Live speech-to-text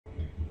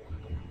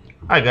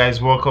Hi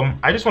guys, welcome.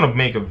 I just want to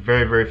make a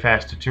very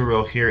fast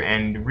tutorial here,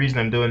 and the reason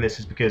I'm doing this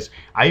is because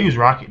I use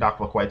RocketDock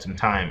for quite some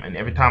time, and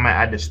every time I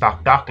add the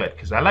stock docklet,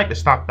 because I like the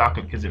stock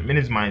docklet because it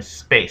minimizes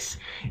space,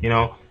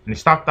 and the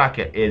stock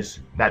docklet is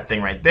that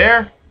thing right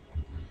there,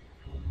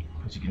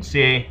 as you can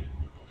see.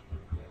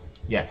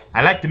 Yeah,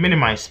 I like to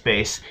minimize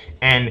space,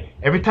 and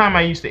every time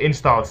I used to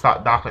install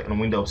stock docklet on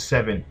Windows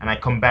 7 and I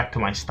come back to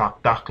my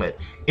stock docklet,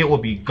 it will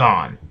be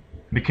gone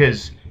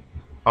because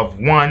of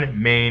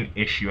one main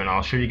issue, and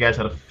I'll show you guys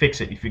how to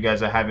fix it. If you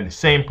guys are having the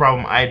same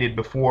problem I did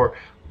before,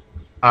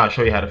 I'll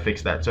show you how to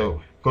fix that.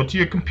 So go to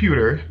your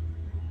computer,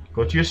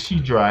 go to your C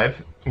drive,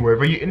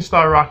 wherever you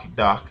install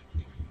RocketDock,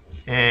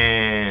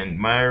 and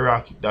my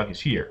RocketDock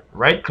is here.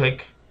 Right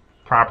click,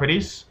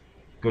 properties,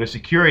 go to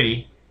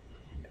security,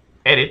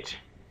 edit,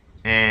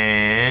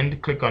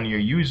 and click on your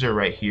user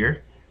right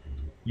here.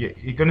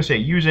 You're gonna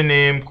say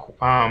username,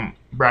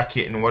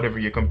 bracket, and whatever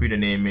your computer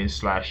name is,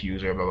 slash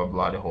user, blah blah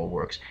blah, the whole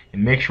works.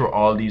 And make sure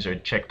all these are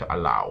checked to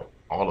allow,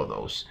 all of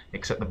those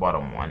except the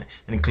bottom one,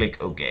 and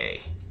click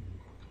OK,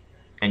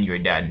 and you're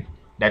done.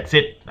 That's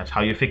it. That's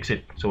how you fix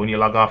it. So when you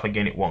log off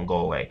again, it won't go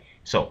away.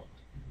 So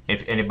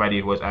if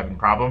anybody was having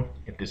problem,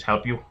 if this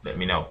helped you, let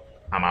me know.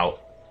 I'm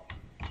out.